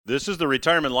This is the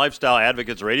Retirement Lifestyle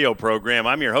Advocates radio program.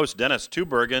 I'm your host, Dennis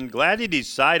Tubergen. Glad you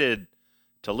decided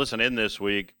to listen in this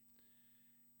week.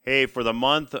 Hey, for the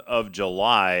month of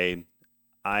July,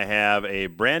 I have a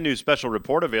brand new special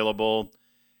report available.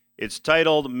 It's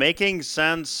titled Making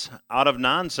Sense Out of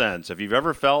Nonsense. If you've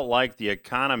ever felt like the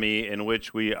economy in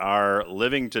which we are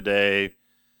living today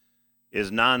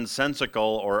is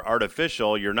nonsensical or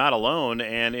artificial, you're not alone.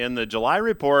 And in the July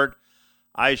report,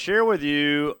 I share with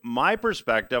you my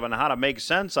perspective on how to make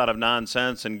sense out of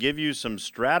nonsense and give you some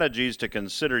strategies to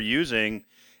consider using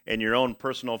in your own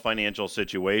personal financial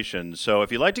situation. So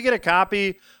if you'd like to get a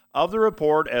copy of the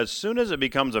report as soon as it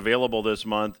becomes available this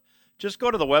month, just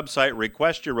go to the website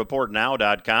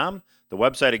requestyourreportnow.com. The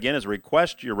website again is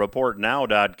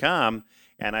requestyourreportnow.com,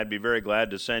 and I'd be very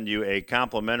glad to send you a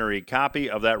complimentary copy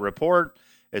of that report,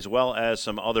 as well as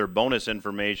some other bonus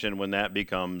information when that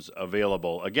becomes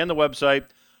available. Again, the website,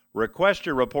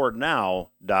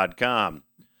 requestyourreportnow.com.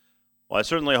 Well, I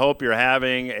certainly hope you're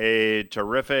having a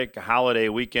terrific holiday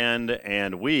weekend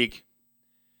and week.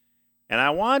 And I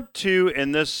want to,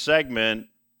 in this segment,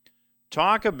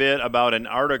 talk a bit about an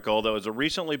article that was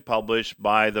recently published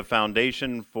by the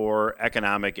Foundation for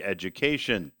Economic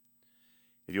Education.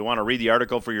 If you want to read the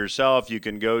article for yourself, you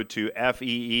can go to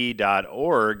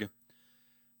fee.org.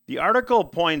 The article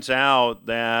points out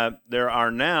that there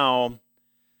are now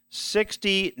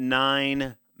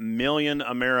 69 million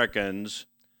Americans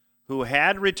who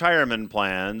had retirement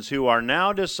plans who are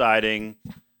now deciding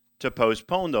to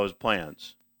postpone those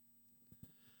plans.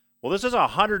 Well, this is a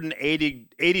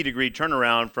 180-degree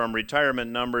turnaround from retirement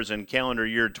numbers in calendar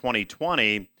year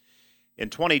 2020. In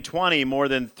 2020, more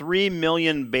than 3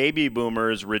 million baby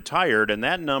boomers retired, and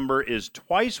that number is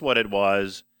twice what it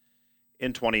was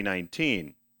in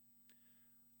 2019.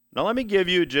 Now, let me give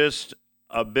you just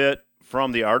a bit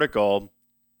from the article.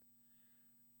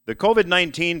 The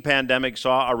COVID-19 pandemic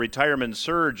saw a retirement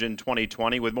surge in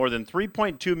 2020 with more than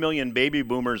 3.2 million baby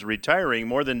boomers retiring,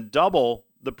 more than double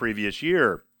the previous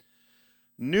year.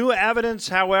 New evidence,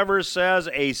 however, says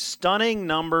a stunning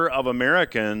number of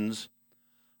Americans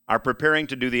are preparing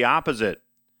to do the opposite,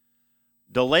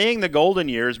 delaying the golden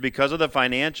years because of the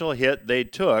financial hit they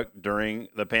took during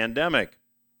the pandemic.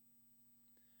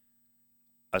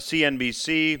 A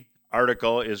CNBC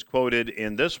article is quoted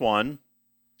in this one.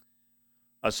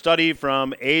 A study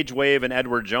from AgeWave and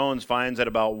Edward Jones finds that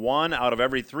about 1 out of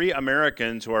every 3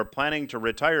 Americans who are planning to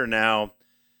retire now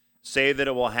say that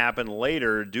it will happen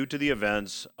later due to the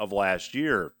events of last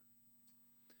year.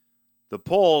 The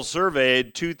poll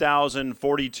surveyed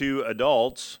 2,042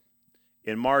 adults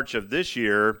in March of this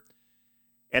year,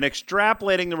 and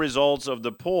extrapolating the results of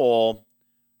the poll,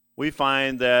 we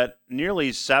find that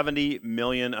nearly 70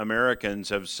 million Americans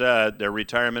have said their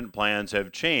retirement plans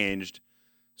have changed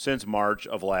since March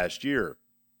of last year.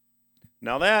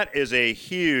 Now that is a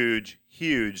huge,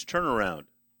 huge turnaround.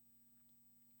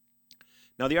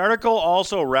 Now the article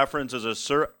also references a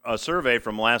survey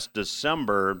from last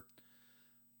December.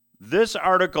 This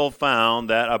article found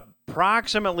that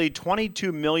approximately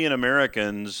 22 million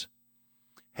Americans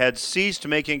had ceased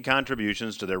making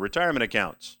contributions to their retirement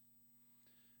accounts.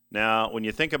 Now, when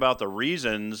you think about the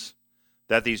reasons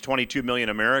that these 22 million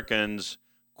Americans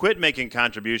quit making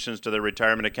contributions to their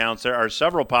retirement accounts, there are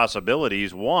several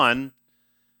possibilities. One,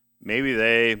 maybe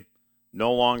they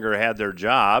no longer had their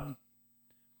job.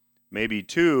 Maybe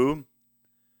two,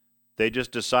 they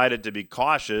just decided to be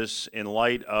cautious in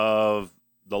light of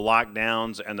the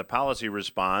lockdowns and the policy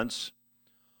response.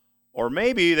 Or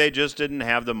maybe they just didn't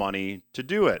have the money to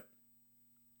do it.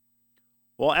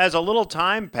 Well, as a little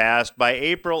time passed, by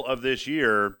April of this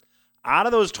year, out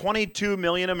of those 22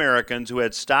 million Americans who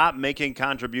had stopped making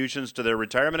contributions to their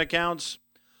retirement accounts,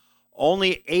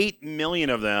 only 8 million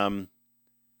of them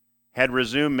had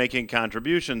resumed making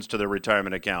contributions to their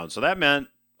retirement accounts. So that meant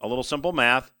a little simple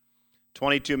math,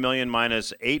 22 million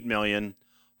minus 8 million,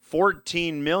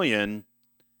 14 million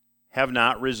have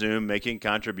not resumed making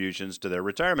contributions to their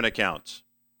retirement accounts.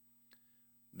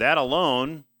 That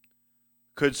alone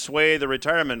could sway the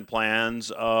retirement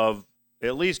plans of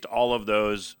at least all of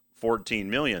those 14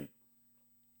 million.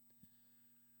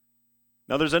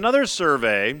 Now, there's another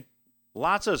survey,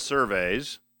 lots of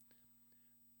surveys,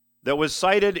 that was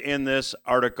cited in this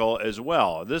article as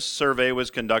well. This survey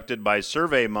was conducted by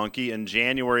SurveyMonkey in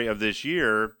January of this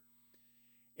year,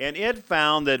 and it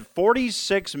found that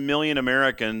 46 million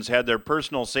Americans had their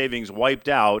personal savings wiped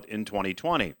out in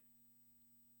 2020.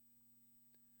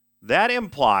 That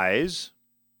implies,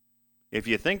 if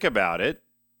you think about it,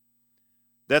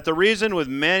 that the reason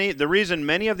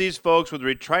many of these folks with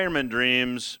retirement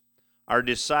dreams are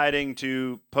deciding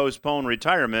to postpone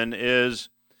retirement is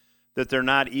that they're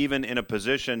not even in a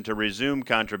position to resume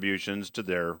contributions to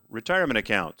their retirement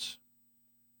accounts.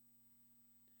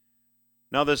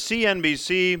 Now, the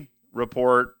CNBC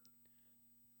report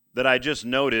that I just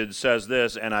noted says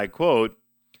this, and I quote,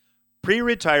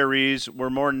 "Pre-retirees were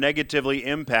more negatively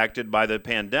impacted by the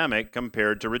pandemic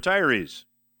compared to retirees.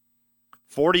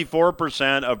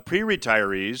 44% of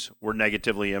pre-retirees were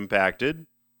negatively impacted,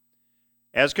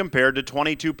 as compared to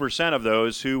 22% of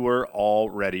those who were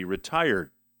already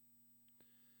retired."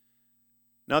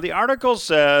 Now, the article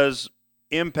says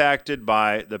impacted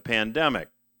by the pandemic.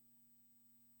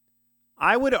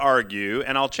 I would argue,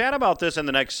 and I'll chat about this in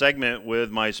the next segment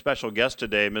with my special guest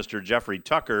today, Mr. Jeffrey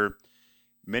Tucker.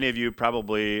 Many of you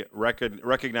probably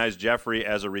recognize Jeffrey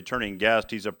as a returning guest.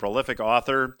 He's a prolific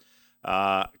author,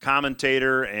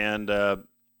 commentator, and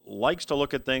likes to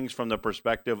look at things from the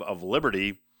perspective of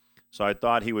liberty. So I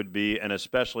thought he would be an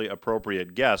especially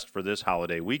appropriate guest for this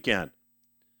holiday weekend.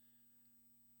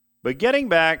 But getting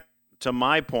back to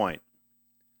my point,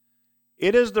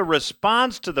 it is the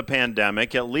response to the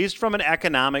pandemic, at least from an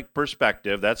economic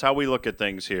perspective, that's how we look at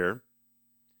things here.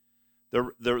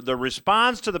 The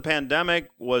response to the pandemic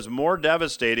was more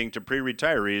devastating to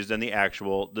pre-retirees than the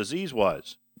actual disease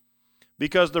was,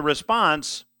 because the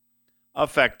response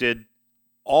affected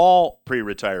all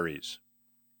pre-retirees.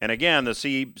 And again, the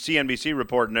CNBC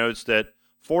report notes that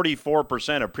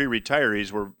 44% of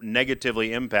pre-retirees were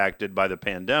negatively impacted by the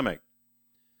pandemic.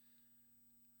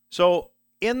 So,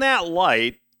 in that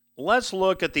light, let's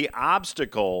look at the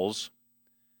obstacles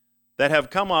that have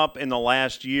come up in the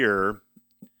last year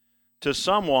to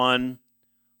someone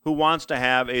who wants to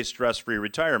have a stress-free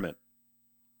retirement.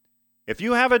 If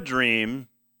you have a dream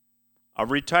of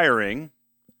retiring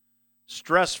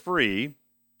stress-free,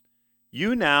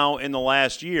 you now, in the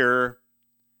last year,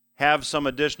 have some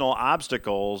additional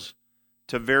obstacles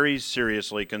to very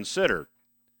seriously consider.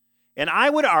 And I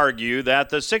would argue that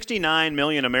the 69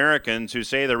 million Americans who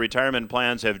say their retirement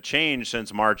plans have changed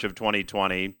since March of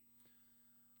 2020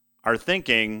 are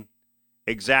thinking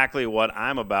exactly what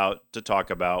I'm about to talk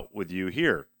about with you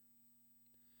here.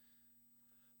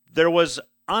 There was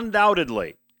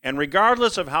undoubtedly, and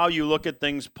regardless of how you look at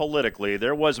things politically,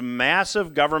 there was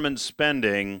massive government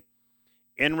spending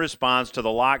in response to the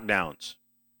lockdowns.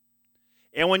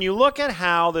 And when you look at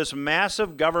how this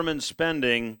massive government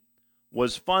spending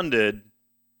was funded,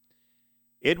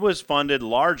 it was funded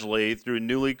largely through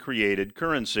newly created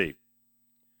currency.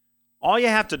 All you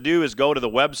have to do is go to the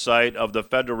website of the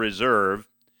Federal Reserve,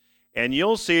 and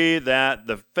you'll see that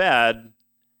the Fed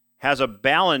has a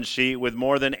balance sheet with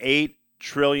more than $8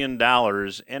 trillion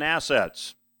in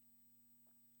assets.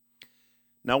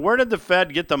 Now, where did the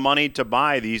Fed get the money to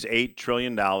buy these $8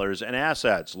 trillion in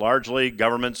assets? Largely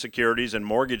government securities and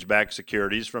mortgage-backed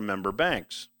securities from member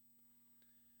banks.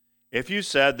 If you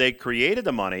said they created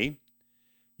the money,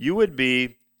 you would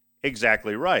be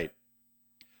exactly right.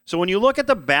 So when you look at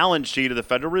the balance sheet of the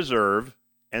Federal Reserve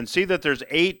and see that there's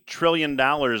 $8 trillion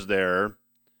there,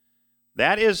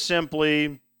 that is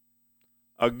simply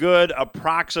a good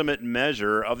approximate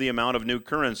measure of the amount of new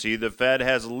currency the Fed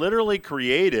has literally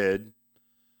created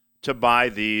to buy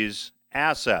these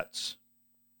assets.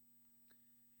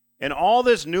 And all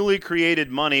this newly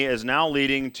created money is now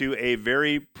leading to a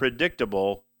very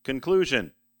predictable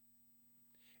conclusion.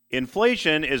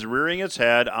 Inflation is rearing its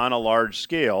head on a large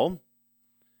scale.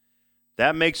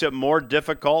 That makes it more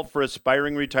difficult for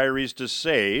aspiring retirees to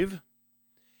save.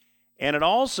 And it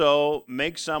also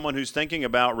makes someone who's thinking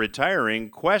about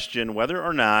retiring question whether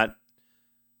or not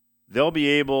they'll be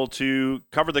able to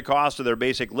cover the cost of their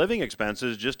basic living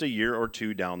expenses just a year or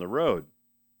two down the road.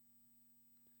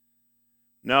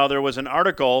 Now, there was an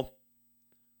article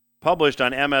published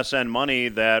on MSN Money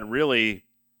that really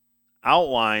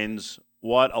outlines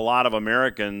what a lot of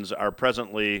Americans are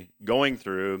presently going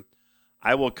through.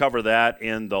 I will cover that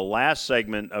in the last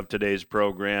segment of today's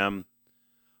program.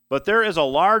 But there is a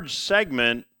large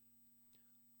segment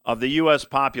of the U.S.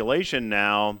 population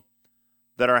now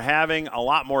that are having a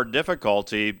lot more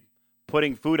difficulty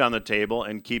putting food on the table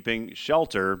and keeping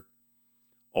shelter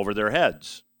over their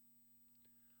heads.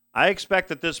 I expect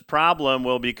that this problem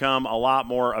will become a lot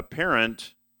more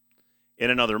apparent in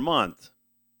another month.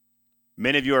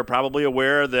 Many of you are probably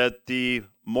aware that the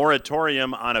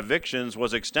moratorium on evictions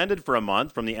was extended for a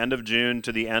month from the end of June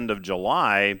to the end of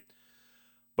July.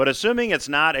 But assuming it's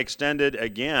not extended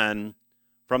again,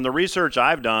 from the research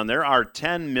I've done, there are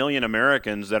 10 million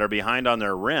Americans that are behind on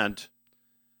their rent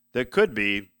that could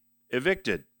be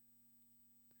evicted.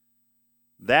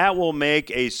 That will make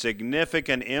a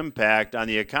significant impact on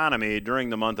the economy during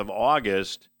the month of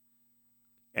August.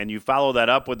 And you follow that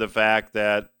up with the fact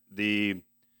that the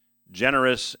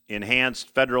generous enhanced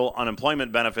federal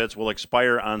unemployment benefits will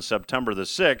expire on September the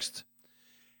 6th,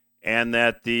 and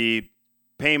that the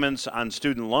payments on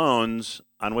student loans,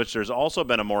 on which there's also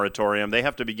been a moratorium, they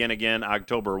have to begin again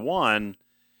October 1,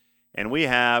 and we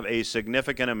have a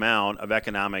significant amount of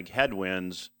economic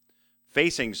headwinds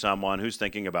facing someone who's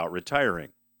thinking about retiring.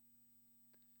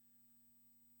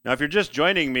 Now, if you're just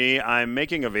joining me, I'm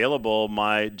making available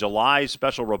my July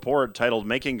special report titled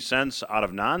Making Sense Out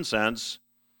of Nonsense.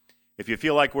 If you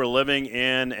feel like we're living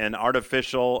in an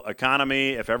artificial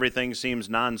economy, if everything seems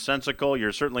nonsensical,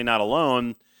 you're certainly not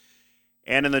alone.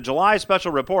 And in the July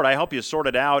special report, I help you sort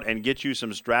it out and get you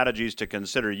some strategies to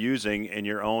consider using in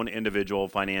your own individual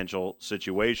financial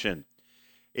situation.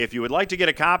 If you would like to get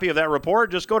a copy of that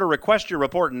report, just go to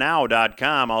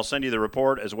requestyourreportnow.com. I'll send you the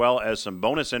report as well as some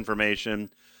bonus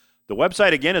information. The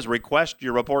website, again, is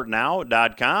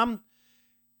requestyourreportnow.com.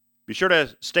 Be sure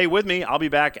to stay with me. I'll be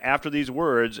back after these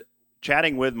words,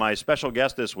 chatting with my special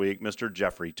guest this week, Mr.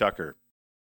 Jeffrey Tucker.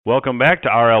 Welcome back to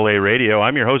RLA Radio.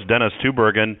 I'm your host, Dennis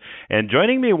Tubbergen, and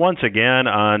joining me once again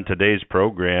on today's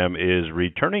program is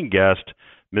returning guest,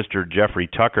 Mr. Jeffrey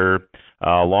Tucker.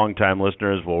 Longtime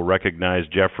listeners will recognize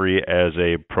Jeffrey as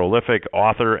a prolific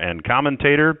author and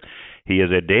commentator. He is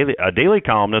a daily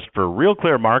columnist for Real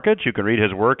Clear Markets. You can read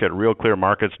his work at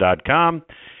realclearmarkets.com.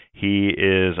 He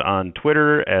is on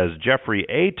Twitter as Jeffrey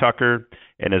A. Tucker,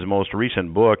 and his most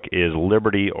recent book is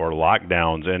Liberty or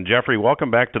Lockdowns. And Jeffrey,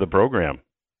 welcome back to the program.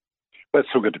 Well, it's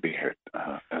so good to be here,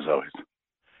 as always.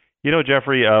 You know,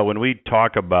 Jeffrey, when we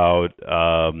talk about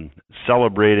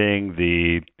celebrating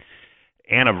the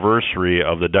anniversary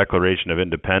of the Declaration of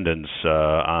Independence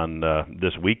on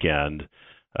this weekend,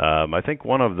 I think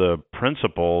one of the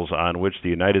principles on which the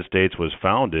United States was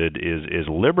founded is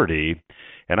liberty.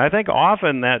 And I think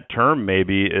often that term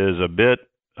maybe is a bit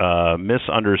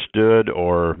misunderstood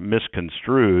or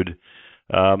misconstrued.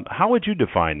 How would you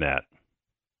define that?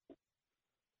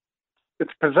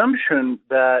 It's presumption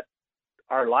that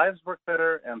our lives work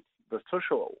better and the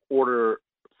social order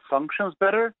functions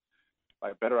better.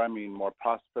 By better, I mean more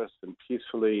prosperous and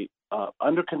peacefully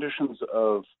under conditions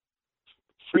of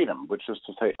freedom, which is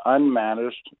to say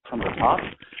unmanaged from the top,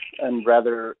 and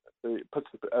rather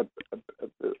puts a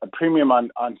premium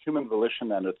on human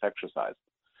volition and its exercise,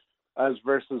 as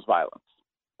versus violence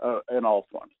in all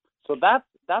forms. So that's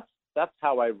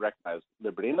how I recognize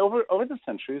liberty. And over the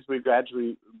centuries, we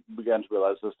gradually began to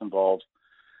realize this involves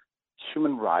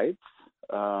human rights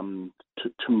to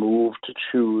move, to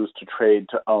choose, to trade,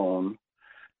 to own,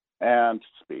 and to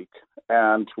speak,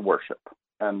 and to worship.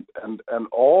 And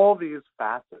all these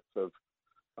facets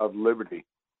of liberty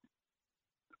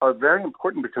are very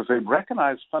important because they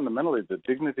recognize fundamentally the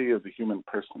dignity of the human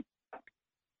person.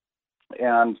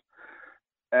 And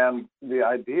the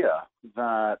idea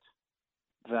that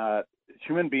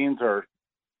human beings are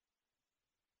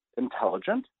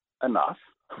intelligent enough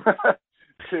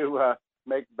to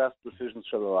make best decisions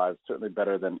for their lives, certainly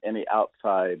better than any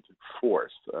outside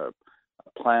force, a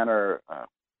planner, a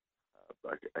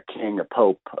king, a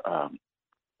pope,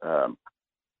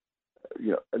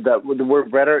 that we're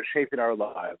better at shaping our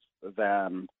lives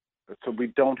than, so we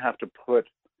don't have to put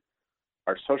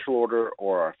our social order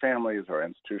or our families or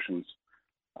institutions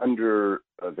under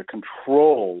the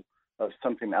control of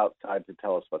something outside to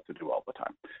tell us what to do all the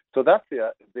time. So that's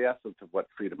the essence of what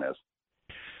freedom is.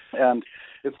 And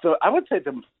it's I would say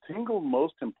the single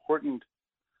most important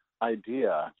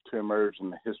idea to emerge in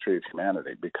the history of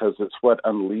humanity, because it's what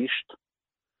unleashed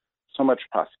so much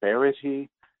prosperity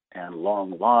and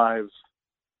long lives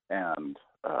and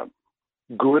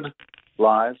good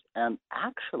lives, and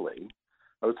actually,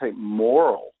 I would say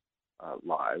moral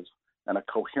lives and a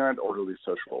coherent, orderly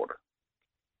social order.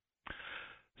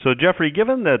 So, Jeffrey,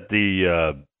 given that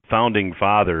the founding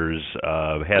fathers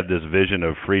had this vision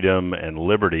of freedom and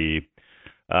liberty,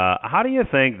 how do you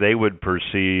think they would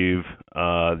perceive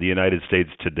the United States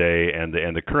today and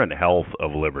the current health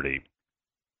of liberty?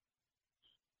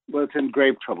 Well, it's in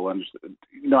grave trouble.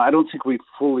 I don't think we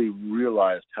fully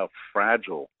realized how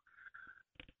fragile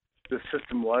the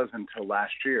system was until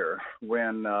last year,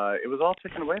 when it was all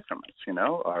taken away from us.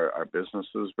 Our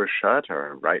businesses were shut,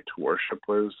 our right to worship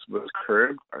was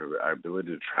curbed, our ability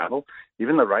to travel,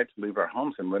 even the right to leave our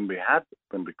homes. And when we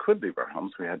could leave our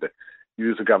homes, we had to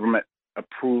use a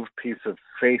government-approved piece of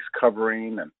face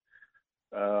covering,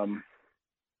 and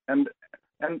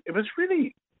it was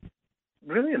really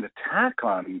an attack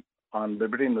on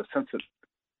liberty, in the sense that,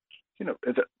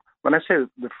 when I say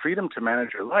the freedom to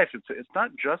manage your life, it's not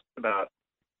just about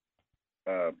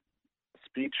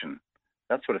speech and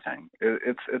that sort of thing.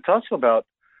 It's also about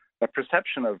a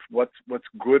perception of what's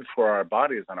good for our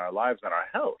bodies and our lives and our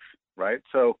health. right?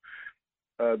 So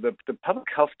the public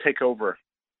health takeover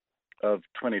of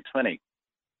 2020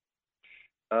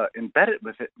 embedded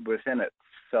within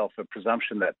itself a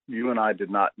presumption that you and I did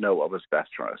not know what was best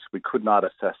for us. We could not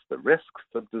assess the risks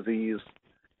of disease.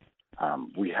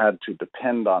 We had to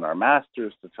depend on our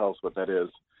masters to tell us what that is.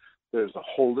 There's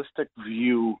a holistic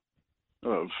view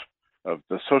of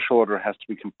the social order has to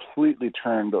be completely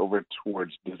turned over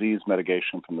towards disease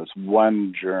mitigation from this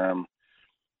one germ,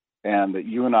 and that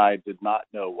you and I did not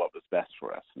know what was best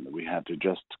for us, and that we had to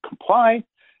just comply,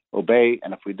 obey,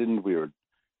 and if we didn't, we were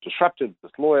disruptive,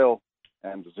 disloyal,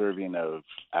 and deserving of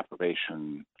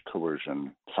approbation,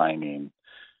 coercion, fining.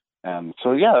 And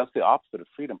so, yeah, that's the opposite of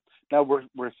freedom. Now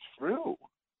we're through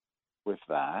with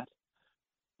that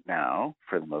now,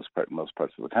 for the most part, in most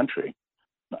parts of the country.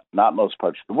 Not most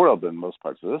parts of the world, but in most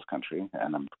parts of this country,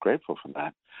 and I'm grateful for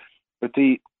that. But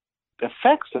the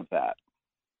effects of that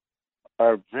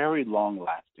are very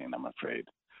long-lasting, I'm afraid,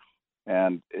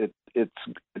 and it's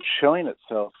showing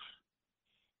itself,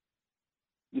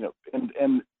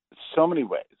 in so many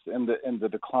ways, in the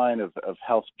decline of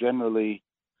health generally,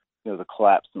 the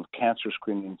collapse of cancer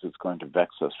screenings is going to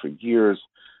vex us for years.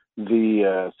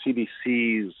 The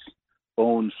CDC's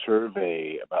own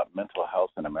survey about mental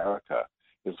health in America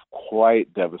is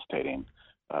quite devastating.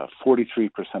 43%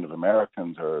 of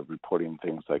Americans are reporting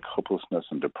things like hopelessness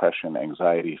and depression,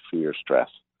 anxiety, fear, stress,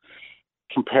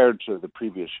 compared to the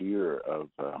previous year of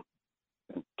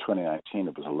in 2019,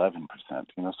 it was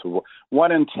 11%. So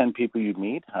 1 in 10 people you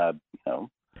meet had,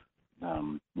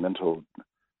 mental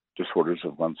disorders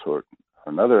of one sort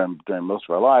or another, and during most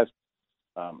of our lives,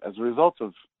 as a result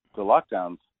of the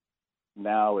lockdowns,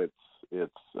 now it's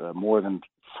more than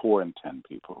 4 in 10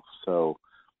 people. So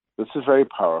this is very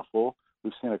powerful.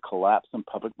 We've seen a collapse in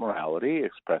public morality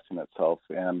expressing itself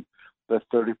in the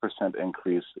 30%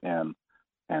 increase in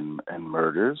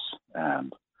murders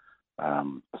and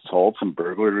assaults and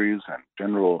burglaries, and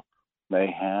general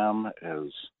mayhem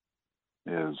is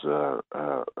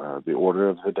the order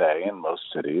of the day in most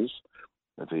cities.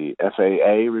 The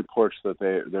FAA reports that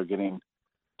they're getting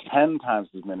 10 times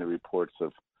as many reports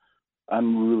of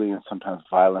unruly and sometimes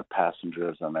violent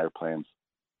passengers on airplanes.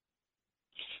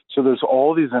 So there's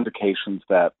all these indications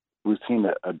that we've seen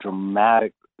a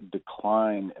dramatic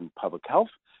decline in public health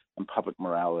and public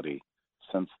morality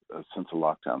since the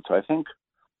lockdown. So I think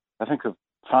the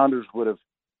founders would have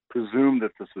presumed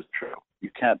that this was true. You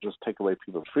can't just take away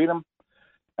people's freedom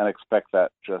and expect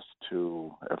that just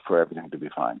for everything to be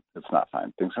fine. It's not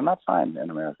fine. Things are not fine in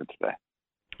America today.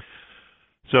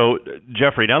 So,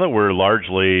 Jeffrey, now that we're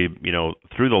largely,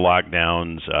 through the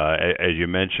lockdowns, as you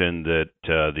mentioned, that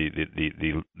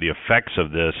the effects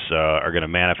of this are going to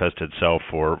manifest itself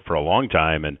for a long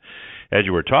time. And as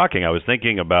you were talking, I was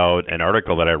thinking about an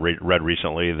article that I read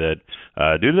recently that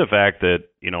due to the fact that,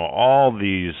 all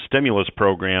these stimulus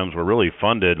programs were really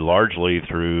funded largely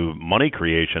through money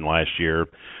creation last year,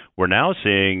 we're now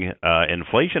seeing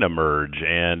inflation emerge.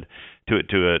 And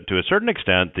to a certain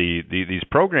extent, these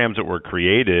programs that were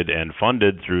created and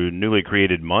funded through newly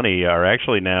created money are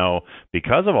actually now,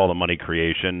 because of all the money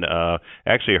creation,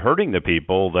 actually hurting the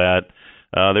people that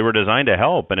they were designed to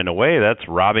help. And in a way, that's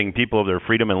robbing people of their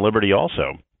freedom and liberty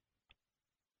also.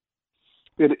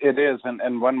 It is,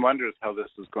 and one wonders how this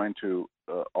is going to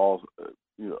all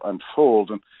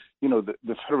unfold. And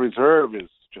the Federal Reserve is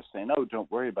just saying, "Oh,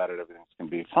 don't worry about it. Everything's going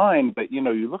to be fine." But you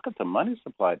look at the money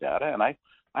supply data, and I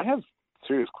have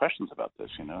serious questions about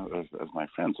this. As my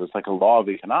friends, it's like a law of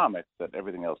economics that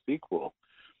everything else equal.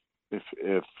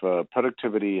 If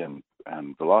productivity and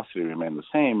velocity remain the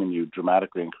same, and you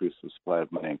dramatically increase the supply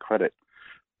of money and credit,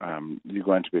 you're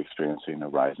going to be experiencing a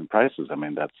rise in prices. I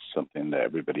mean, that's something that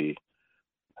everybody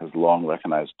has long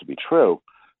recognized to be true.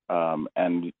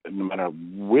 And no matter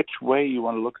which way you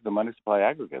want to look at the money supply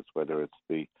aggregates, whether it's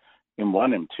the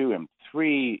M1, M2,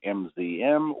 M3,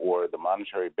 MZM, or the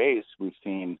monetary base, we've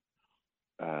seen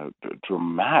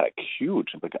dramatic, huge,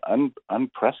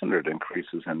 unprecedented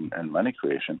increases in money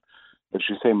creation, as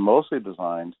you say, mostly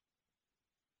designed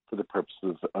for the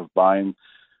purposes of buying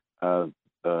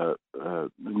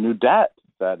new debt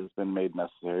that has been made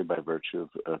necessary by virtue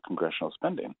of congressional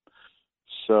spending.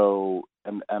 So,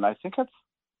 and I think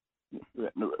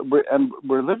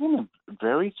we're living in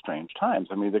very strange times.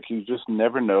 I mean, you just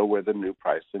never know where the new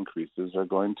price increases are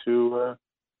going to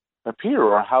appear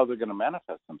or how they're going to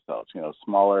manifest themselves.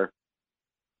 Smaller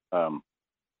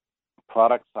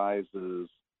product sizes,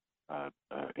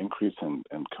 increase in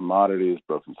commodities,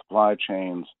 broken supply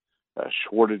chains,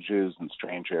 shortages in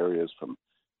strange areas from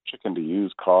chicken to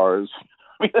used cars.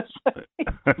 I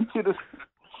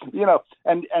mean,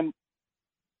 and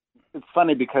it's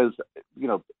funny because,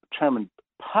 Chairman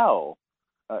Powell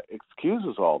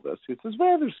excuses all this. He says,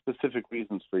 well, there's specific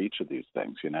reasons for each of these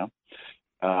things,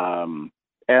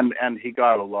 and he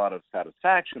got a lot of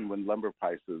satisfaction when lumber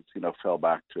prices, fell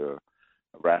back to a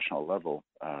rational level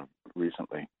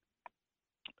recently.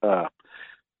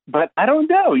 But I don't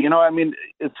know.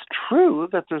 It's true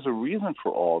that there's a reason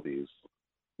for all these.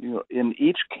 In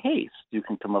each case, you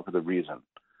can come up with a reason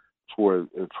for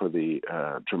the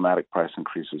dramatic price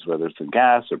increases, whether it's in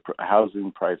gas or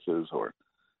housing prices or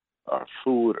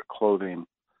food or clothing.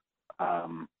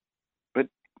 But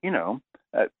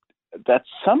at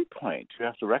some point, you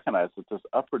have to recognize that this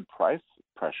upward price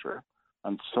pressure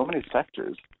on so many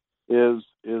sectors is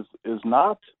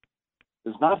not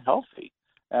healthy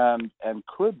and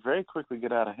could very quickly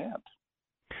get out of hand.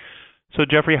 So,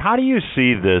 Jeffrey, how do you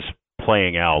see this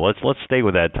playing out? Let's stay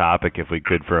with that topic if we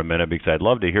could for a minute, because I'd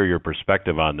love to hear your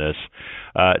perspective on this.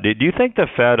 Do you think the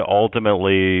Fed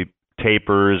ultimately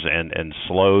tapers and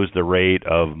slows the rate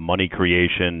of money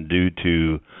creation due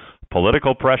to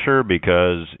political pressure,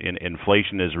 because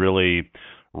inflation is really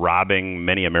robbing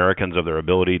many Americans of their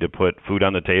ability to put food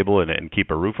on the table and keep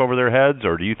a roof over their heads?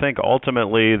 Or do you think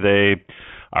ultimately they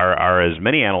are, as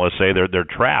many analysts say, they're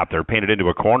trapped, they're painted into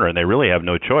a corner, and they really have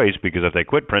no choice, because if they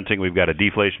quit printing, we've got a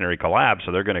deflationary collapse,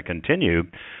 so they're going to continue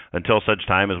until such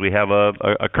time as we have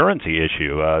a currency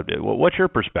issue? What's your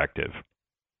perspective?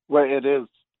 Well, it is.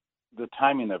 The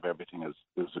timing of everything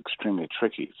is extremely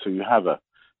tricky. So you have a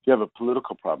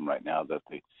political problem right now that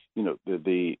the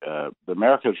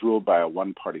America is ruled by a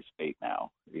one-party state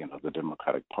now. The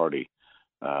Democratic Party,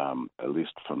 at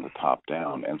least from the top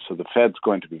down, and so the Fed's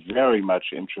going to be very much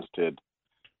interested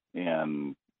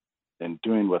in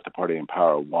doing what the party in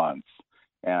power wants,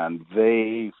 and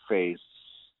they face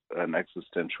an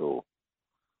existential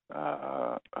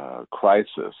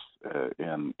crisis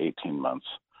in 18 months.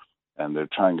 And they're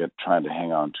trying to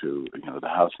hang on to the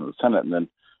House and the Senate, and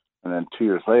then 2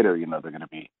 years later, they're going to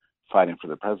be fighting for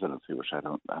the presidency, which I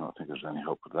don't think there's any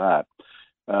hope of that.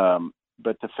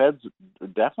 But the Fed's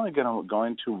definitely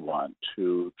going to want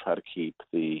to try to keep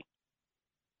the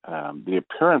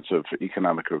appearance of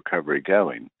economic recovery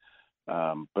going.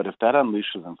 But if that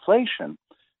unleashes inflation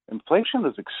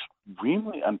is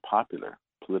extremely unpopular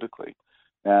politically,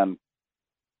 and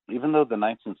even though the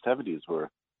 1970s were,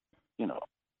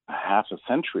 a half a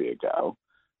century ago,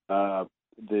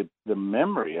 the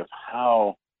memory of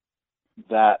how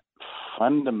that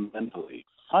fundamentally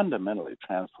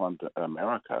transformed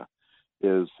America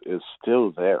is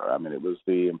still there. I mean, it was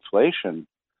the inflation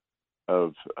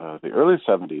of the early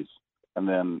 70s and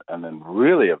then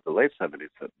really of the late 70s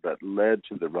that led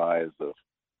to the rise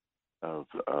of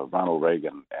Ronald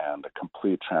Reagan and a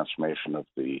complete transformation of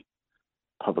the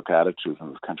public attitudes in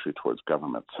this country towards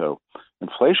government. So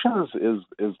inflation is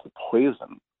the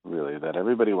poison, really, that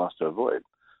everybody wants to avoid.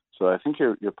 So I think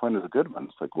your point is a good one.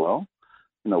 It's like, well,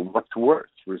 what's worse,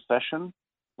 recession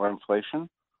or inflation,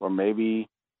 or maybe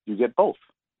you get both.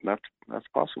 That's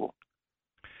possible.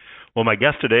 Well, my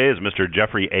guest today is Mr.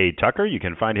 Jeffrey A. Tucker. You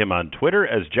can find him on Twitter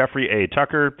as Jeffrey A.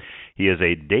 Tucker. He is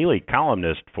a daily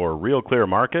columnist for Real Clear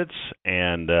Markets,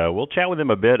 and we'll chat with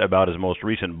him a bit about his most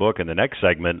recent book in the next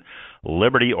segment,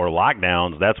 Liberty or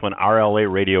Lockdowns. That's when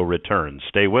RLA Radio returns.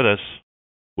 Stay with us.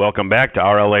 Welcome back to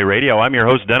RLA Radio. I'm your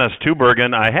host, Dennis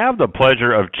Tubbergen. I have the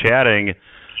pleasure of chatting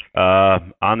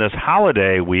on this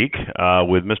holiday week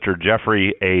with Mr.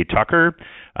 Jeffrey A. Tucker.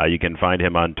 You can find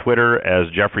him on Twitter as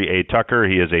Jeffrey A. Tucker.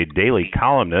 He is a daily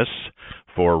columnist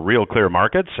for Real Clear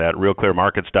Markets at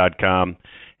realclearmarkets.com,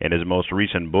 and his most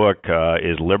recent book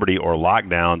is Liberty or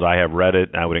Lockdowns. I have read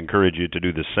it, and I would encourage you to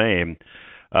do the same.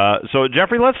 So,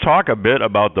 Jeffrey, let's talk a bit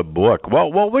about the book.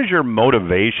 What was your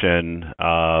motivation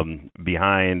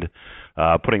behind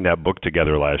putting that book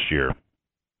together last year?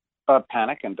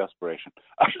 Panic and desperation.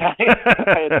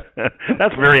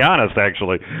 That's very honest,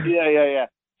 actually. Yeah.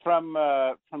 From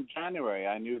January,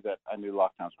 I knew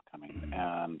lockdowns were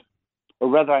coming, or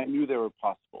rather, I knew they were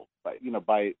possible. But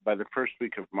by the first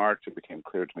week of March, it became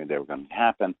clear to me they were going to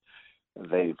happen.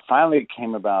 They finally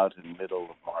came about in the middle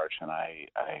of March, and I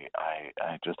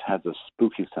just had this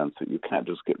spooky sense that you can't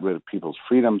just get rid of people's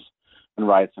freedoms and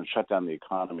rights and shut down the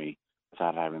economy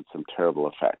without having some terrible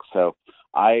effects. So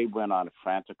I went on a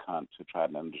frantic hunt to try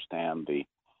to understand the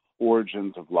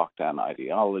origins of lockdown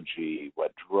ideology,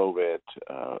 what drove it,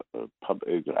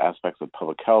 aspects of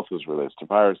public health as relates to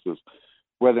viruses,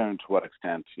 whether and to what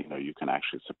extent you can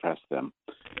actually suppress them.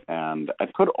 And I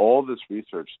put all this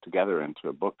research together into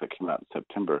a book that came out in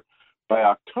September. By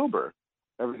October,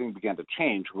 everything began to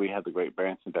change. We had the Great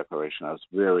Barrington Declaration. I was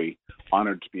very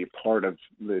honored to be a part of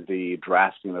the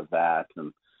drafting of that,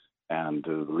 and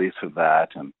the release of that,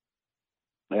 and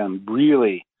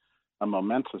really a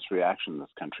momentous reaction in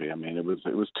this country. I mean, it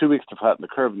was 2 weeks to flatten the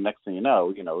curve, and next thing it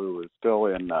was still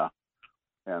in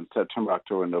September,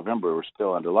 October, and November. We're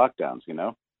still under lockdowns.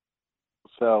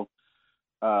 So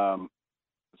um,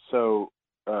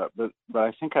 but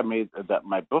I think I made that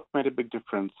my book made a big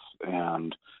difference,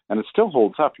 and it still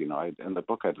holds up. In the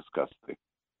book I discussed the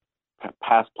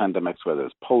past pandemics, whether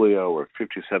it's polio or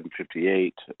 57,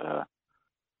 58,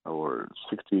 or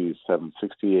 67,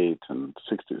 68, and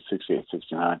 60, 68,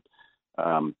 69,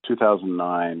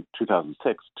 2009,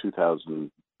 2006,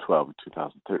 2012, and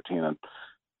 2013,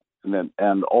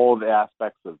 and all the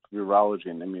aspects of virology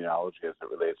and immunology as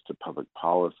it relates to public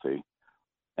policy,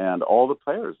 and all the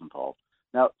players involved.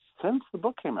 Now, since the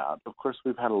book came out, of course,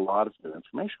 we've had a lot of new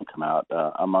information come out,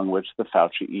 among which the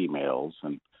Fauci emails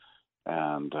and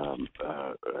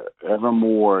ever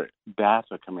more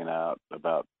data coming out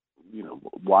about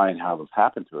why and how this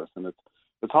happened to us, and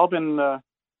it's all been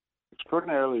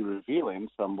extraordinarily revealing.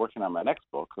 So I'm working on my next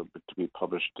book to be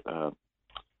published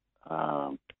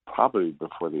probably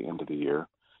before the end of the year,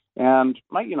 and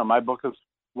my book is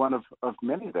one of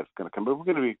many that's going to come. But we're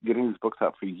going to be getting these books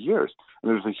out for years, and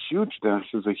there's a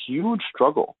huge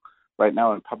struggle right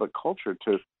now in public culture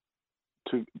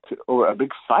to or a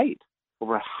big fight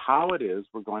over how it is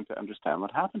we're going to understand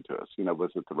what happened to us.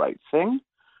 Was it the right thing,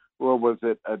 or was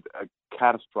it a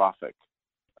catastrophic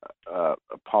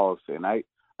policy? And I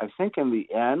think in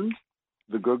the end,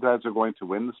 the good guys are going to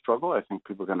win the struggle. I think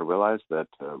people are going to realize that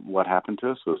what happened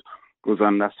to us was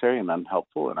unnecessary and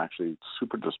unhelpful and actually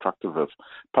super destructive of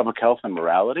public health and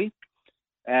morality.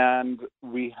 And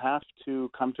we have to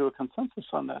come to a consensus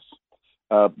on this.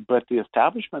 But the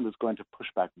establishment is going to push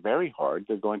back very hard.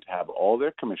 They're going to have all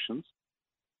their commissions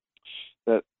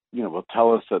that will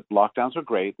tell us that lockdowns are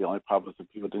great. The only problem is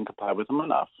that people didn't comply with them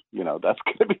enough. That's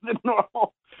going to be the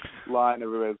normal line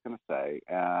everybody's going to say.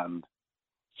 And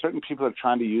certain people are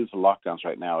trying to use the lockdowns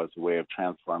right now as a way of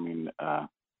transforming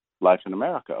life in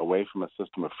America away from a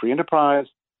system of free enterprise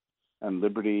and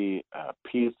liberty,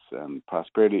 peace, and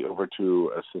prosperity over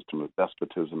to a system of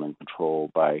despotism and control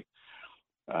by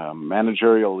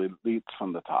managerial elites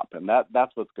from the top. And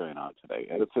that's what's going on today.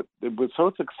 And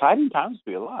it's exciting times to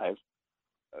be alive.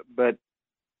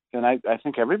 And I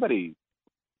think everybody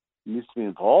needs to be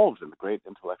involved in the great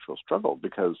intellectual struggle,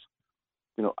 because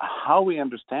how we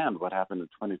understand what happened in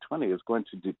 2020 is going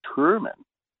to determine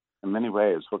in many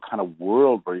ways what kind of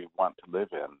world we want to live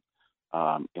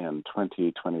in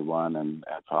 2021 and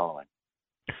following.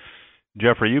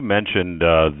 Jeffrey, you mentioned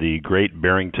the Great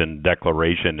Barrington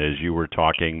Declaration as you were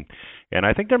talking, and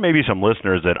I think there may be some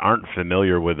listeners that aren't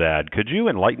familiar with that. Could you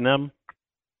enlighten them?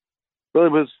 Well,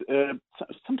 it was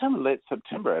sometime in late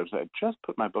September. I just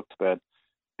put my book to bed,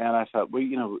 and I thought,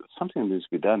 something needs to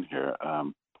be done here.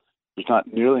 There's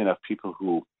not nearly enough people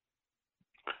who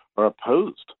are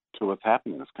opposed to what's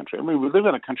happening in this country. I mean, we live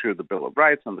in a country with the Bill of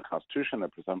Rights and the Constitution, the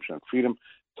presumption of freedom.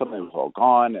 Suddenly it was all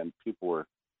gone, and people were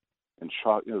in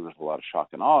shock. There was a lot of shock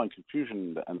and awe and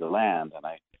confusion in the land,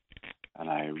 and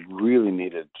I really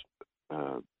needed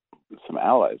some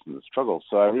allies in the struggle.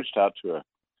 So I reached out to a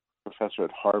professor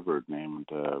at Harvard named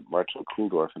Marshall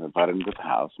Kulldorff and invited him to the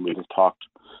house, and we just talked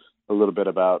a little bit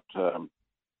about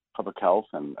public health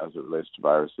and as it relates to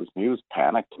viruses. And he was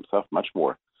panicked himself, much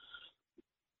more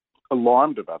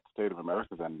alarmed about the state of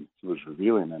America than he was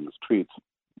revealing in his tweets.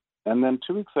 And then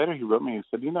 2 weeks later, he wrote me and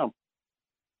said,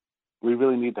 we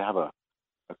really need to have a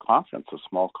conference, a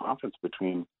small conference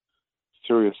between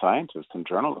serious scientists and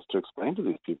journalists to explain to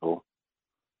these people,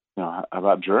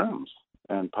 about germs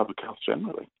and public health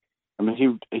generally. I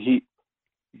mean, he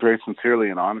very sincerely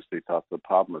and honestly thought the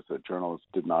problem was that journalists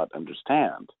did not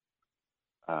understand.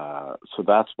 So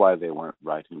that's why they weren't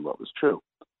writing what was true.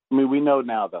 I mean, we know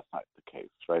now that's not the case,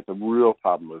 right? The real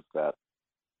problem was that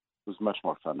it was much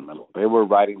more fundamental. They were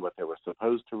writing what they were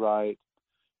supposed to write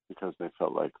because they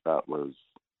felt like that was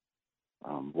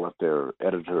what their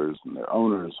editors and their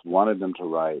owners wanted them to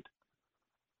write.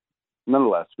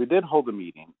 Nonetheless, we did hold a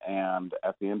meeting, and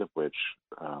at the end of which,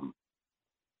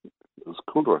 it was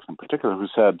Kulldorff in particular who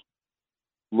said,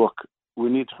 look, we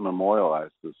need to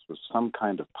memorialize this with some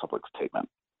kind of public statement.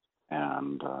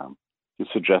 And he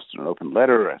suggested an open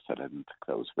letter. I said I didn't think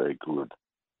that was a very good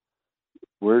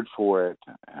word for it.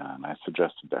 And I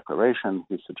suggested declaration.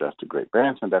 He suggested Great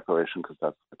Barrington Declaration because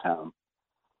that's the town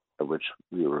at which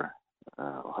we were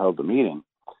held the meeting.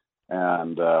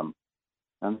 And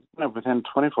within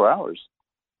 24 hours,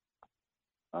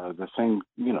 the thing,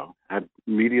 had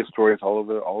media stories all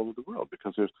over the world,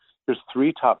 because there's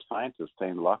three top scientists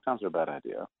saying lockdowns are a bad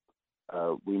idea.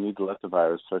 We need to let the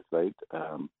virus circulate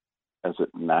as it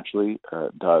naturally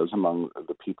does among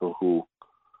the people who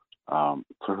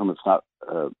for whom it's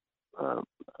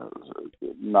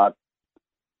not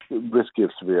risky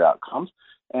of severe outcomes,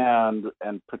 and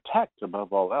protect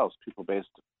above all else people based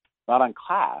not on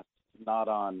class, not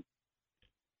on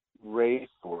race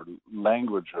or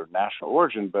language or national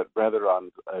origin, but rather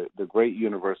on the great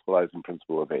universalizing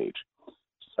principle of age.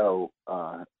 So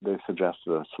they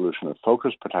suggested a solution of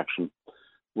focused protection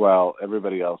while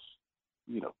everybody else,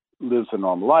 lives a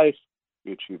normal life.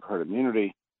 We achieve herd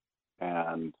immunity,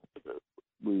 and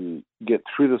we get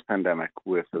through this pandemic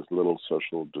with as little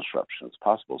social disruption as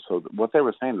possible. So what they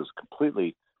were saying was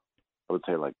completely, I would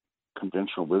say, like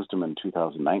conventional wisdom in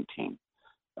 2019.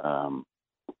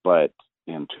 But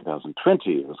in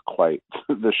 2020, it was quite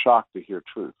the shock to hear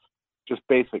truth, just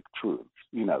basic truths,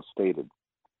 stated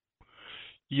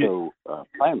so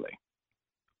plainly.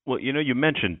 Well, you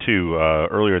mentioned too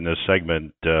earlier in this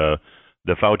segment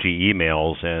the Fauci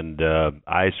emails, and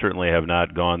I certainly have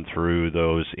not gone through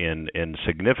those in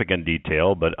significant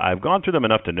detail, but I've gone through them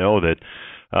enough to know that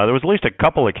there was at least a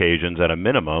couple occasions at a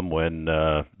minimum when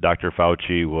Dr.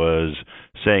 Fauci was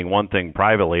saying one thing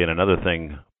privately and another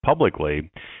thing publicly,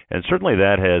 and certainly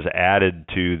that has added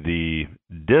to the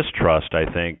distrust, I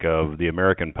think, of the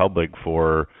American public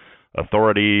for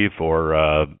authority,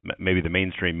 for maybe the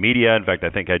mainstream media. In fact, I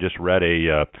think I just read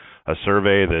a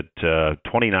survey that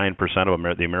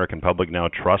 29% of the American public now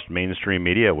trust mainstream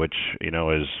media, which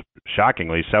is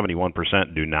shockingly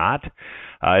 71% do not.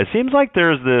 It seems like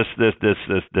there's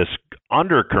this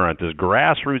undercurrent, this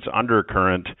grassroots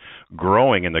undercurrent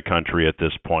growing in the country at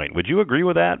this point. Would you agree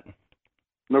with that?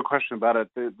 No question about it.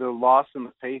 The loss in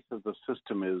the faith of the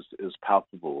system is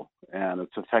palpable, and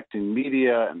it's affecting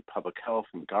media and public health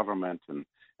and government and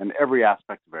every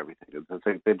aspect of everything.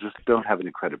 They just don't have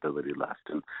any credibility left.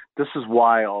 And this is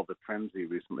why all the frenzy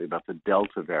recently about the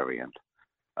Delta variant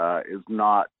is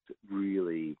not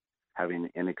really having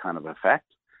any kind of effect.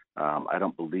 I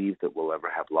don't believe that we'll ever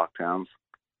have lockdowns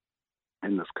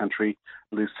in this country,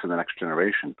 at least for the next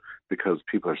generation, because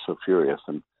people are so furious.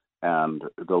 And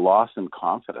the loss in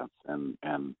confidence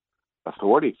and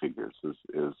authority figures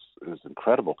is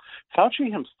incredible.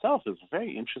 Fauci himself is a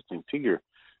very interesting figure.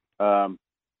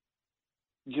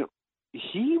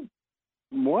 He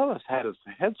more or less had his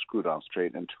head screwed on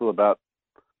straight until about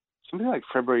something like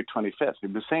February 25th. He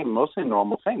was saying mostly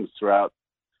normal things throughout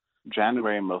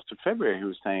January and most of February. He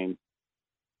was saying,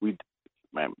 I'm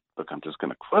just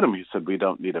going to quote him. He said, "We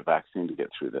don't need a vaccine to get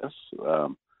through this.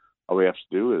 All we have to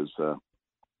do is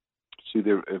see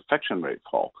the infection rate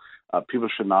fall. People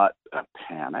should not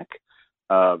panic.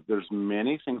 There's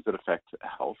many things that affect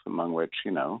health, among which,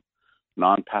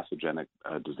 non-pathogenic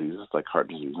diseases like heart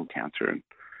disease and cancer, and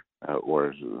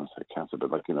or say cancer,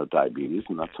 but like diabetes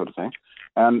and that sort of thing.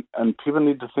 And people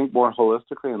need to think more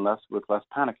holistically and with less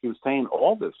panic." He was saying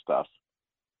all this stuff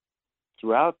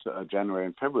throughout January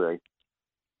and February.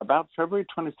 About February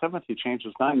 27th, he changed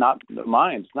his mind. Not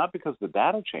because the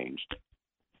data changed.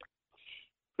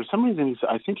 For some reason,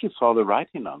 I think he saw the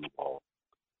writing on the wall,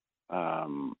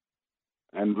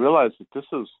 and realized that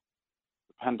the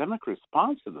pandemic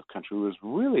response to this country was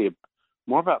really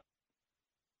more about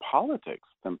politics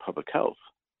than public health.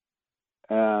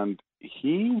 And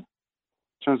he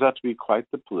turns out to be quite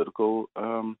the political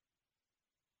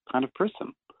kind of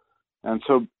person. And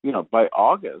so, by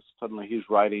August, suddenly he's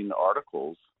writing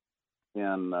articles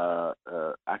in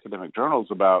academic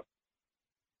journals about.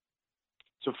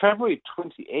 So February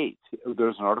 28th,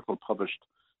 there's an article published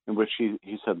in which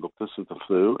he said, "Look, this is the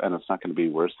flu, and it's not going to be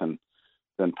worse than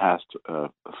past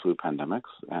flu pandemics,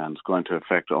 and it's going to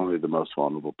affect only the most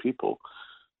vulnerable people."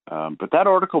 But that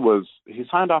article he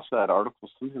signed off to that article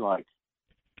something like,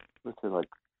 let's say, like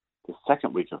the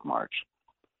second week of March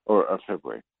or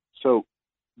February. So,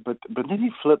 but then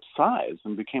he flipped sides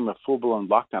and became a full-blown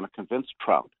lockdown and convinced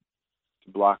Trump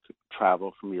to block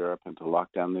travel from Europe and to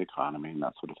lock down the economy and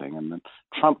that sort of thing. And then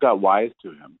Trump got wise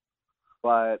to him.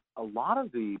 But a lot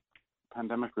of the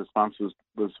pandemic response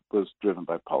was driven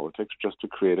by politics, just to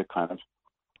create a kind of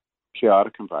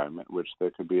chaotic environment in which there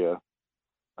could be a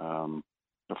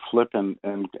flip in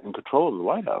control of the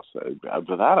White House.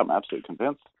 For that, I'm absolutely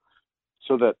convinced.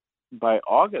 So that by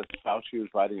August, Fauci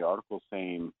was writing articles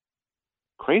saying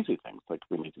crazy things like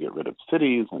we need to get rid of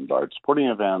cities and large sporting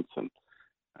events, and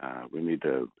we need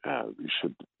to you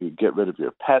should get rid of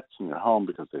your pets in your home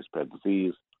because they spread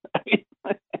disease.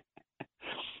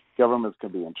 Governments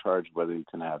can be in charge of whether you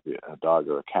can have a dog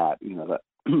or a cat. That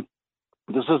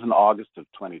this is in August of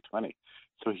 2020.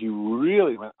 So he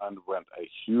really underwent a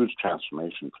huge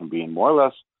transformation from being more or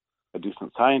less a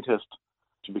decent scientist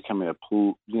to becoming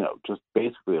just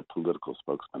basically a political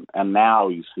spokesman. And now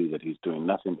you see that he's doing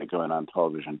nothing but going on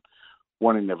television,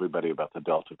 warning everybody about the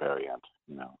Delta variant.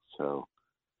 So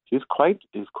he's quite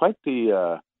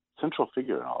the central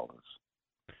figure in all of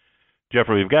this.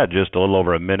 Jeffrey, we've got just a little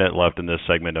over a minute left in this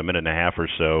segment, a minute and a half or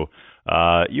so.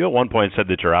 You at one point said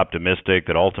that you're optimistic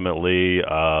that ultimately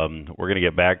we're going to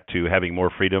get back to having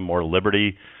more freedom, more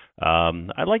liberty.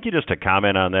 I'd like you just to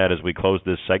comment on that as we close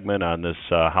this segment on this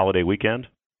holiday weekend.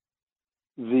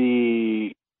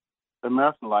 The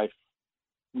American life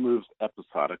moves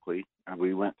episodically, and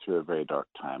we went through a very dark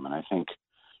time, and I think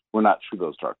we're not through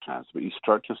those dark times, but you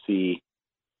start to see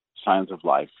signs of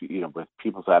life, with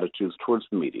people's attitudes towards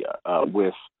the media,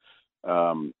 with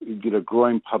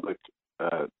growing public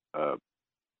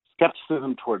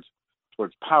skepticism towards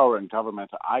power and government.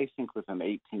 I think within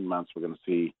 18 months we're going to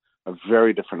see a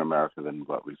very different America than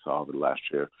what we saw over the last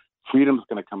year. Freedom is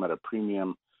going to come at a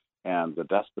premium, and the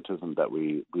despotism that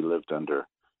we lived under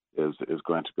is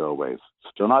going to go away.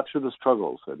 Still not through the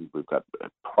struggles, and we've got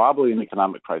probably an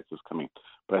economic crisis coming,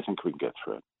 but I think we can get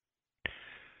through it.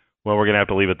 Well, we're going to have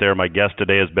to leave it there. My guest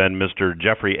today has been Mr.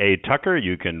 Jeffrey A. Tucker.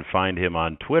 You can find him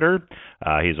on Twitter.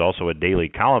 He's also a daily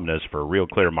columnist for Real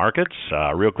Clear Markets.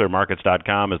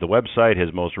 RealClearMarkets.com is the website.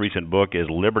 His most recent book is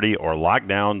Liberty or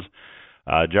Lockdowns.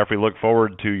 Jeffrey, look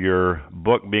forward to your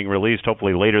book being released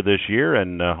hopefully later this year,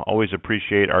 and always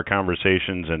appreciate our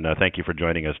conversations, and thank you for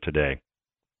joining us today.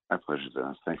 My pleasure,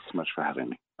 Dennis. Thanks so much for having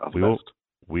me.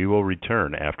 We will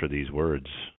return after these words.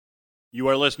 You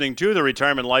are listening to the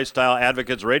Retirement Lifestyle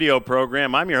Advocates radio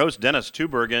program. I'm your host, Dennis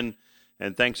Tubbergen,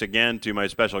 and thanks again to my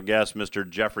special guest, Mr.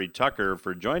 Jeffrey Tucker,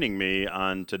 for joining me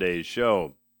on today's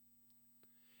show.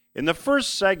 In the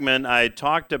first segment, I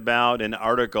talked about an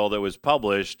article that was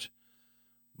published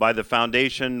by the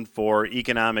Foundation for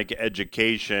Economic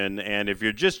Education, and if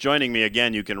you're just joining me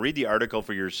again, you can read the article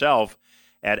for yourself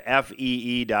at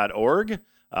fee.org.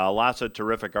 Lots of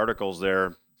terrific articles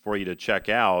there for you to check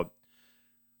out.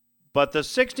 But the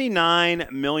 69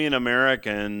 million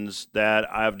Americans that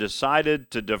have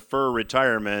decided to defer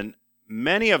retirement,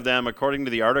 many of them, according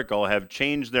to the article, have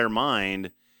changed their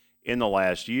mind in the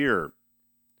last year.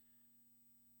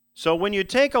 So when you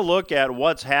take a look at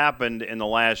what's happened in the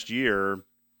last year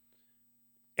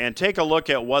and take a look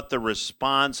at what the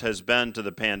response has been to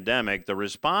the pandemic, the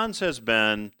response has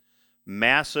been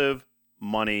massive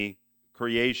money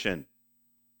creation.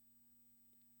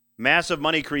 Massive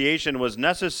money creation was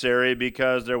necessary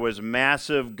because there was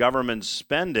massive government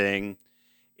spending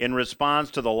in response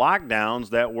to the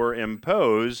lockdowns that were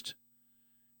imposed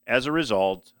as a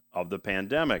result of the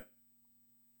pandemic.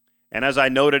 And as I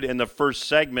noted in the first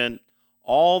segment,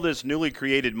 all this newly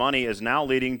created money is now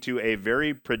leading to a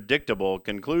very predictable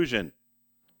conclusion.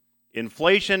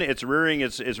 Inflation is rearing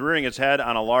its head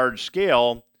on a large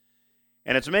scale,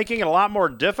 and it's making it a lot more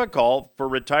difficult for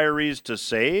retirees to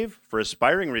save, for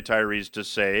aspiring retirees to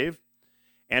save,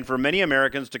 and for many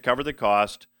Americans to cover the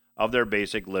cost of their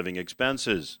basic living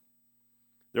expenses.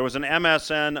 There was an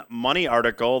MSN Money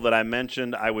article that I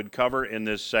mentioned I would cover in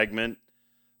this segment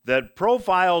that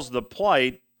profiles the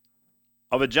plight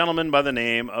of a gentleman by the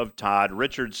name of Todd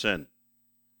Richardson.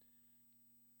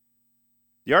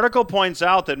 The article points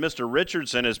out that Mr.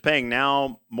 Richardson is paying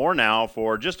more now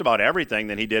for just about everything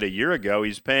than he did a year ago.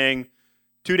 He's paying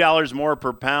 $2 more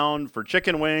per pound for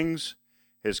chicken wings.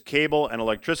 His cable and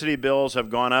electricity bills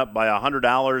have gone up by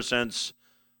 $100 since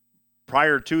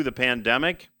prior to the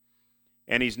pandemic.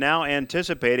 And he's now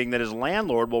anticipating that his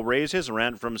landlord will raise his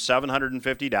rent from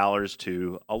 $750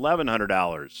 to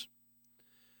 $1,100.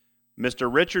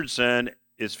 Mr. Richardson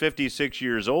is 56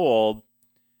 years old.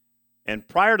 And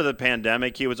prior to the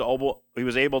pandemic, he was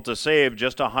able to save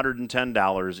just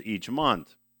 $110 each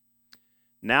month.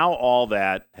 Now all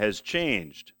that has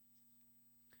changed.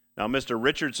 Now, Mr.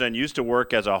 Richardson used to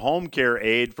work as a home care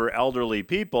aide for elderly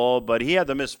people, but he had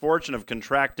the misfortune of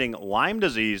contracting Lyme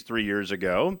disease 3 years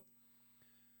ago,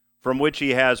 from which he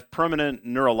has permanent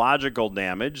neurological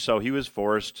damage, so he was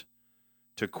forced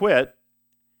to quit,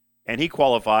 and he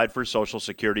qualified for Social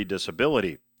Security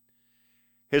disability.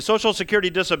 His Social Security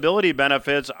disability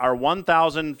benefits are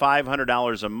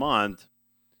 $1,500 a month,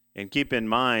 and keep in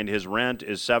mind his rent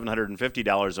is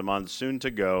 $750 a month, soon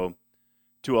to go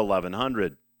to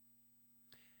 $1,100.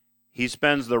 He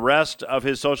spends the rest of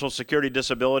his Social Security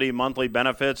disability monthly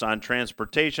benefits on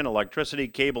transportation, electricity,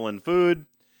 cable, and food,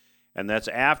 and that's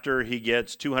after he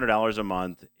gets $200 a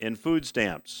month in food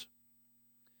stamps.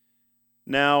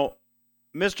 Now,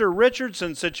 Mr.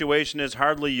 Richardson's situation is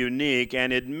hardly unique,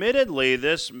 and admittedly,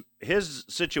 his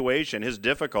situation, his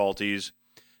difficulties,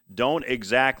 don't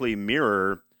exactly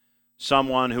mirror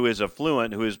someone who is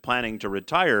affluent who is planning to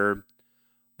retire,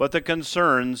 but the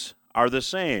concerns are the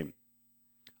same.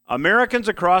 Americans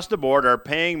across the board are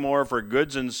paying more for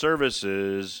goods and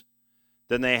services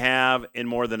than they have in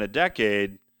more than a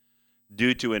decade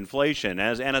due to inflation.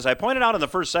 As I pointed out in the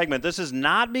first segment, this is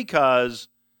not because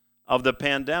of the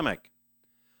pandemic.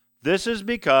 This is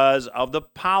because of the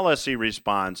policy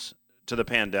response to the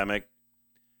pandemic,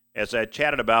 as I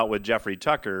chatted about with Jeffrey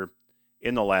Tucker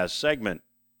in the last segment.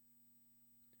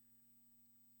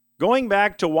 Going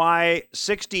back to why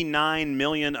 69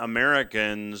 million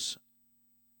Americans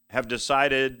have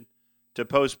decided to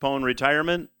postpone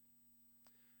retirement,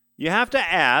 you have to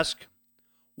ask,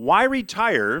 why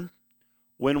retire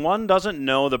when one doesn't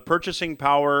know the purchasing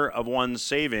power of one's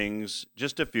savings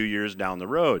just a few years down the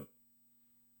road?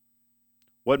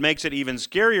 What makes it even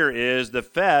scarier is the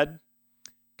Fed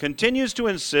continues to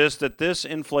insist that this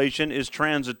inflation is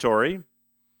transitory.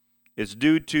 It's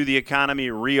due to the economy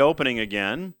reopening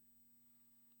again.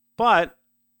 But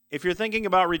if you're thinking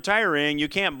about retiring, you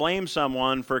can't blame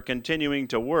someone for continuing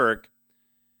to work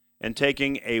and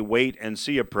taking a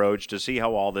wait-and-see approach to see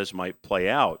how all this might play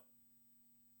out.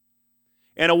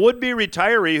 And a would-be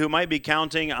retiree who might be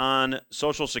counting on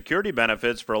Social Security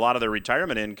benefits for a lot of their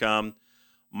retirement income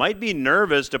might be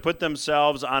nervous to put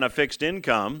themselves on a fixed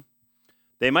income.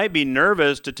 They might be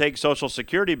nervous to take Social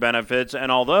Security benefits,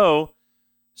 and although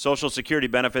Social Security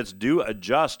benefits do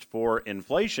adjust for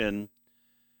inflation,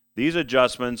 these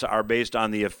adjustments are based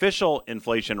on the official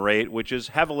inflation rate, which is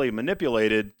heavily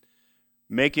manipulated,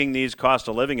 making these cost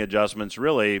of living adjustments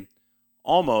really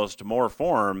almost more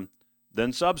form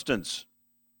than substance.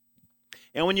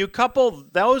 And when you couple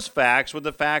those facts with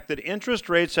the fact that interest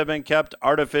rates have been kept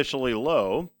artificially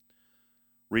low,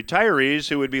 retirees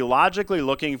who would be logically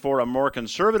looking for a more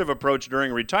conservative approach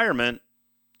during retirement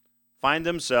find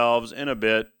themselves in a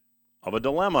bit of a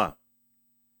dilemma.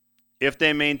 If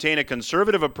they maintain a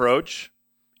conservative approach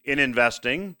in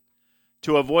investing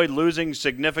to avoid losing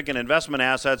significant investment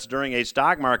assets during a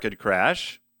stock market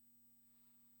crash,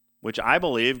 which I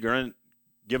believe,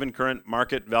 given current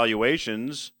market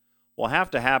valuations, will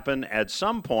have to happen at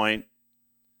some point,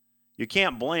 you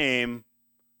can't blame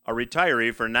a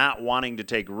retiree for not wanting to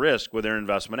take risk with their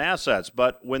investment assets.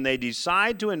 But when they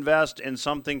decide to invest in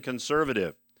something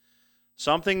conservative,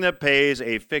 something that pays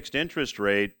a fixed interest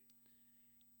rate,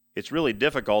 it's really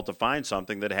difficult to find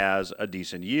something that has a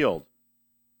decent yield.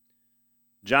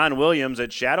 John Williams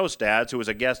at Shadow Stats, who was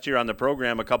a guest here on the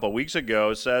program a couple weeks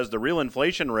ago, says the real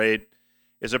inflation rate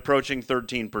is approaching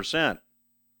 13%.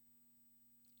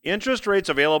 Interest rates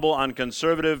available on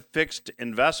conservative fixed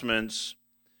investments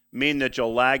mean that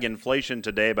you'll lag inflation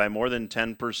today by more than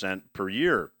 10% per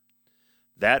year.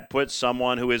 That puts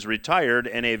someone who is retired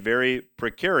in a very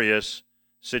precarious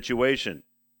situation.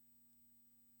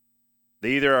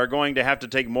 They either are going to have to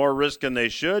take more risk than they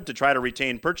should to try to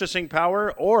retain purchasing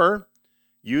power, or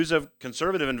use a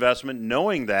conservative investment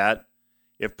knowing that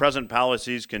if present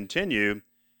policies continue,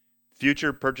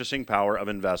 future purchasing power of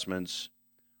investments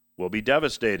will be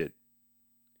devastated.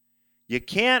 You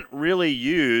can't really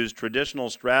use traditional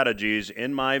strategies,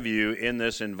 in my view, in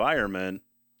this environment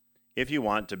if you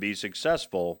want to be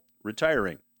successful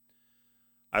retiring.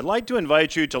 I'd like to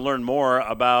invite you to learn more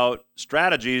about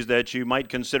strategies that you might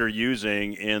consider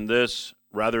using in this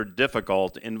rather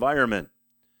difficult environment.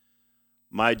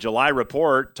 My July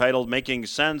report, titled Making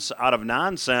Sense Out of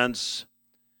Nonsense,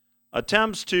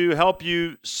 attempts to help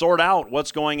you sort out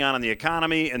what's going on in the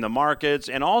economy and the markets,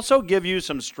 and also give you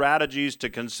some strategies to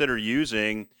consider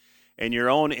using in your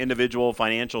own individual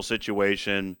financial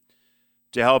situation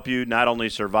to help you not only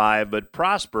survive but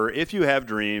prosper if you have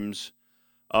dreams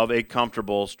of a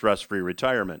comfortable, stress-free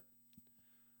retirement.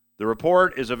 The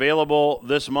report is available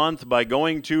this month by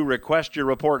going to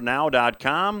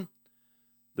requestyourreportnow.com.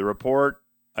 The report,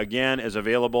 again, is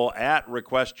available at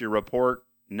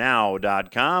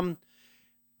requestyourreportnow.com.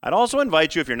 I'd also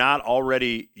invite you, if you're not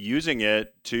already using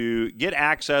it, to get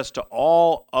access to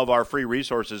all of our free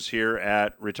resources here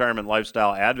at Retirement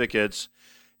Lifestyle Advocates.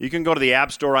 You can go to the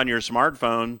App Store on your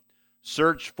smartphone,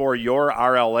 search for Your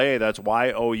RLA, that's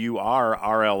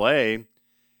YOUR-RLA,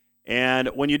 and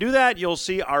when you do that, you'll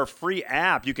see our free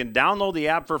app. You can download the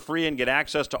app for free and get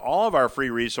access to all of our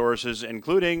free resources,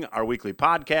 including our weekly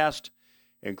podcast,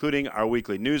 including our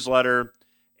weekly newsletter,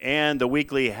 and the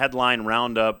weekly headline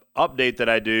roundup update that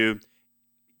I do,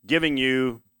 giving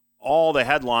you all the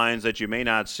headlines that you may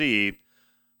not see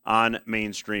on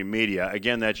mainstream media.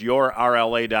 Again, that's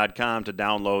yourrla.com to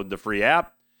download the free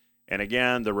app. And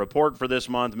again, the report for this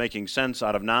month, Making Sense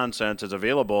Out of Nonsense, is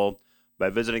available by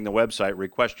visiting the website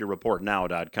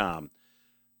requestyourreportnow.com.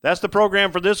 That's the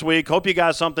program for this week. Hope you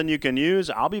got something you can use.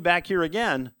 I'll be back here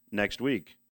again next week.